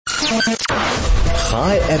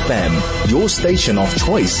Chai FM, your station of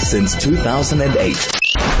choice since 2008.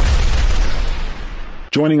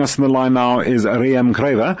 Joining us on the line now is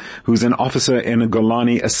Greiver, who's an officer in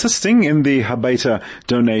Golani assisting in the Habaita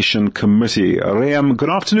donation committee. Rayam,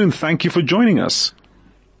 good afternoon. Thank you for joining us.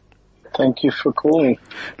 Thank you for calling.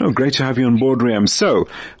 No, great to have you on board, Rayam. So,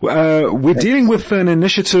 we're dealing with an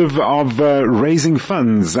initiative of raising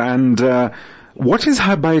funds, and what is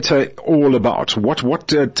Habaita all about?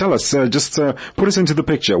 Tell us, just put us into the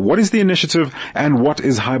picture. What is the initiative and what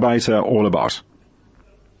is Habaita all about?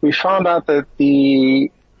 We found out that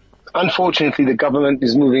unfortunately the government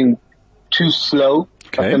is moving too slow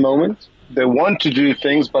at the moment. They want to do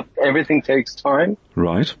things, but everything takes time.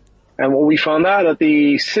 Right. And what we found out that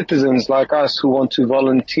the citizens like us who want to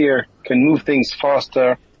volunteer can move things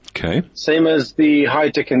faster. Okay. Same as the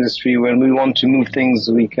high-tech industry, when we want to move things,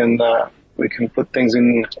 we can put things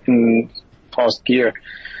in fast gear.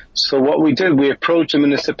 So what we did, we approached the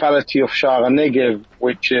municipality of Sha'ar HaNegev,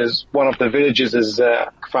 which is one of the villages is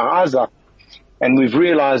Otef Aza, and we've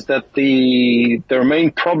realized that their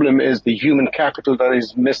main problem is the human capital that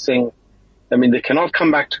is missing. I mean, they cannot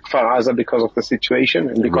come back to Otef Aza because of the situation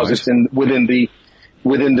and because it's within the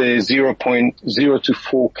 0.0 to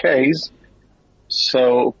 4 Ks.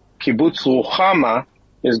 So Kibbutz Ruchama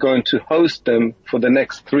is going to host them for the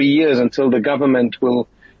next 3 years until the government will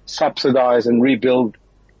subsidize and rebuild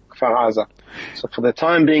Otef Aza. So for the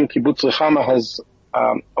time being, Kibbutz Ruchama has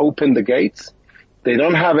opened the gates. They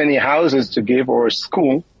don't have any houses to give or a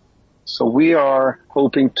school. So we are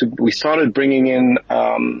we started bringing in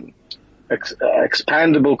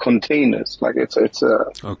expandable containers. Like it's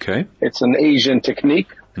an Asian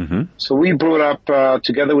technique. Mm-hmm. So we brought up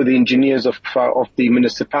together with the engineers of the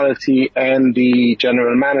municipality and the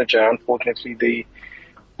general manager. Unfortunately,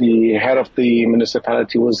 the head of the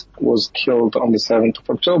municipality was killed on the 7th of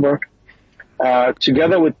October.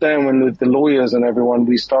 Together with them and with the lawyers and everyone,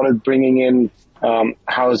 we started bringing in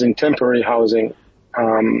temporary housing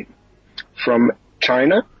from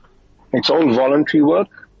China. It's all voluntary work.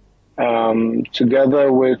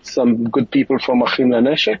 Together with some good people from Achim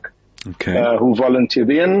Laneshek, who volunteered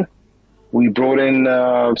in. We brought in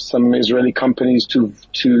some Israeli companies to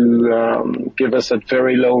give us at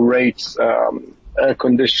very low rates air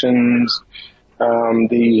conditions,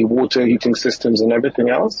 the water heating systems and everything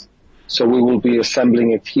else. So we will be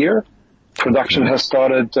assembling it here. Production has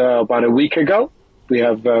started about a week ago. We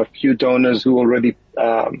have a few donors who already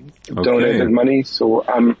donated money. So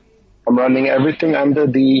I'm running everything under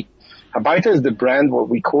the Habaita is the brand, what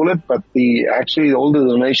we call it, but actually all the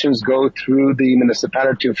donations go through the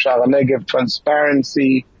municipality of Sha'ar HaNegev,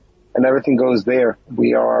 transparency, and everything goes there.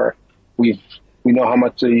 We know how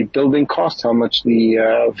much the building costs, how much the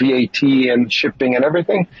VAT and shipping and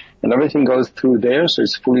everything goes through there, so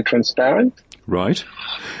it's fully transparent. Right.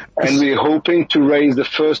 And we're hoping to raise the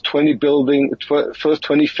first 20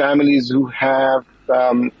 families who have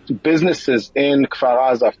businesses in Otef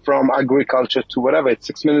Aza, from agriculture to whatever. It's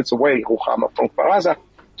 6 minutes away, Ruchama, from Otef Aza,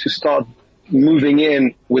 to start moving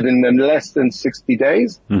in within less than 60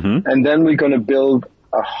 days. Mm-hmm. And then we're going to build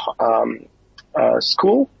a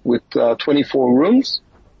school with 24 rooms.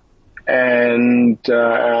 And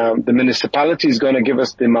the municipality is going to give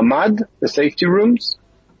us the mamad, the safety rooms,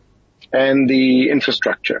 and the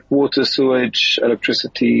infrastructure, water, sewage,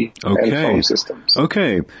 electricity, and phone systems.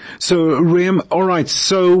 Okay. So, Rayam, all right.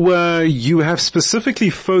 So, you have specifically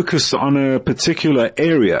focused on a particular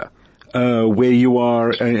area, where you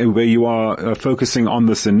are focusing on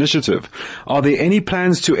this initiative. Are there any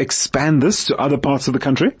plans to expand this to other parts of the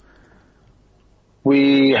country?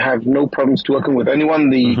 We have no problems to working with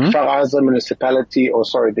anyone. The Otef Aza municipality,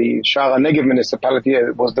 the Sha'ar HaNegev municipality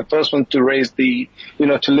was the first one to raise to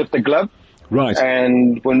lift the glove. Right.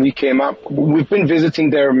 And when we came up, we've been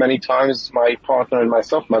visiting there many times, my partner and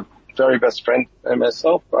myself, my very best friend and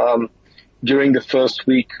myself, during the first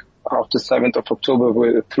week after 7th of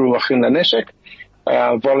October through Achim Laneshek,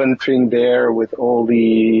 volunteering there with all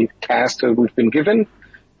the tasks that we've been given.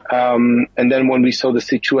 And then when we saw the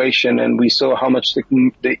situation and we saw how much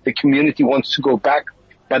the community wants to go back,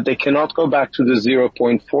 but they cannot go back to the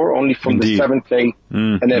 0.4, only from the 7th day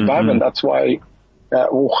and above, and that's why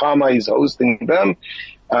Ruchama is hosting them.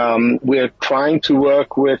 We're trying to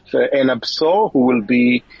work with Enabsor, who will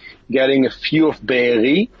be getting a few of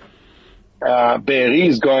Be'eri. Be'eri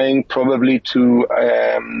is going probably to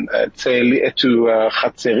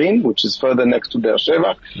Chatzerin, which is further next to Be'er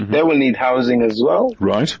Sheva. Mm-hmm. They will need housing as well.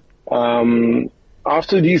 Right.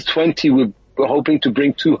 After these 20, we're hoping to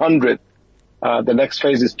bring 200. The next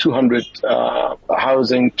phase is 200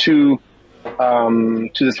 housing to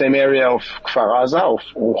to the same area of Kfar Aza, of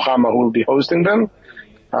Ruchama, who will be hosting them,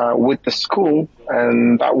 with the school,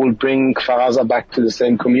 and that will bring Kfar Aza back to the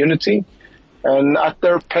same community. And at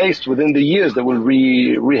their pace, within the years, they will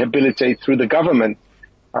rehabilitate through the government,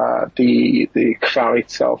 the Kfar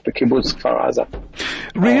itself, the kibbutz Kfar Aza.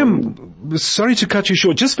 Reem, sorry to cut you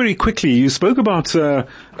short. Just very quickly, you spoke about,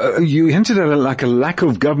 you hinted at a lack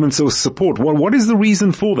of government support. What is the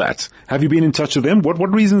reason for that? Have you been in touch with them?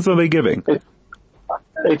 What reasons are they giving?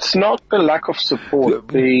 It's not the lack of support.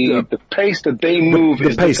 The pace that they move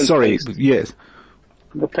is the pace. Sorry, yes.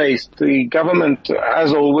 The pace. The government,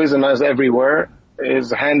 as always and as everywhere,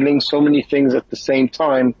 is handling so many things at the same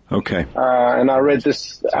time. Okay. And I read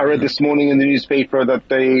this morning in the newspaper that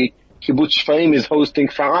the Kibbutz Shfaim is hosting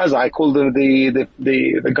Kfar Aza. I called them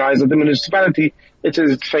the guys at the municipality. It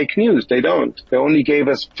says it's fake news. They don't. They only gave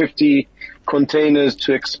us 50 containers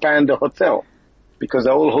to expand the hotel, because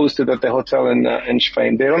they're all hosted at the hotel in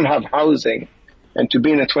Shfaim. They don't have housing. And to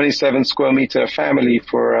be in a 27 square meter family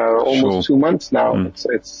for almost 2 months now,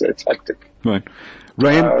 it's hectic. Right.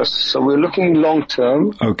 So we're looking long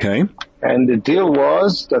term. Okay. And the deal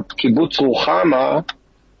was that Kibbutz Ruchama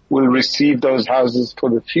will receive those houses for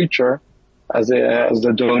the future as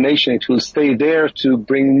a donation. It will stay there to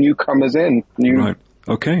bring newcomers in. Right.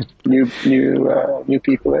 Okay. New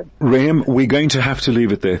people in. Reem, we're going to have to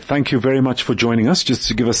leave it there. Thank you very much for joining us, just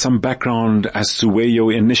to give us some background as to where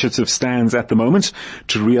your initiative stands at the moment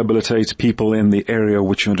to rehabilitate people in the area,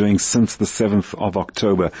 which you're doing since the 7th of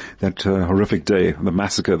October, that horrific day, the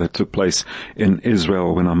massacre that took place in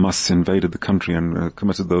Israel when Hamas invaded the country and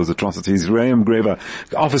committed those atrocities. Reem Greiver,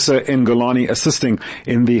 officer in Golani, assisting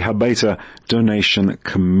in the Habaita donation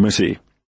committee.